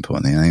most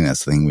important thing. I think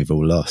that's the thing we've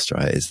all lost,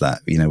 right? Is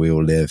that, we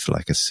all live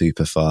like a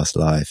super fast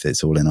life.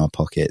 It's all in our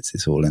pockets.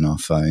 It's all in our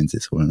phones.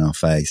 It's all in our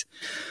face.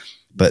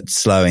 But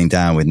slowing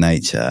down with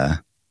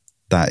nature,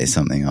 that is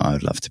something I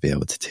would love to be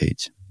able to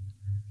teach.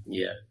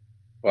 Yeah.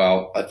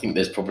 Well, I think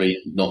there's probably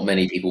not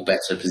many people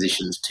better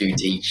positioned to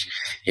teach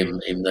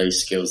him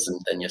those skills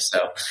than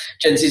yourself.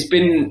 Gents, it's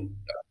been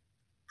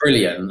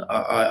brilliant.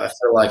 I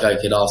feel like I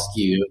could ask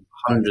you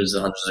hundreds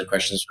and hundreds of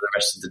questions for the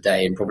rest of the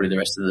day and probably the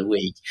rest of the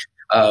week.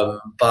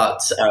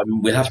 But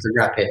we'll have to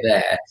wrap it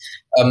there.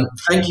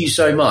 Thank you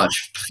so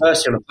much,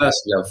 firstly on a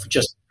personal level, for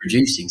just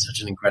producing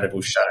such an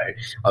incredible show.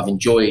 I've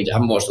enjoyed. I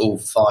haven't watched all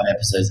 5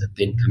 episodes that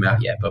didn't come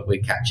out yet, but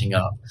we're catching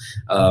up,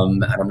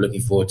 and I'm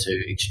looking forward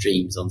to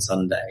Extremes on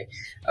Sunday.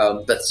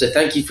 So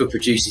thank you for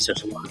producing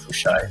such a wonderful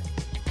show.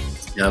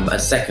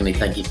 And secondly,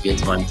 thank you for your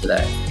time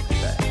today.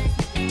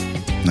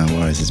 No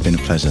worries. It's been a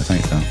pleasure.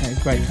 Thanks, Dan. Yeah,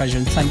 great pleasure,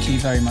 and thank you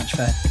very much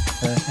for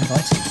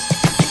inviting us.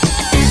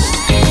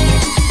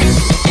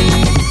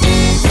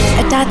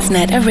 A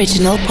Dadsnet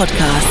original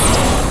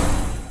podcast.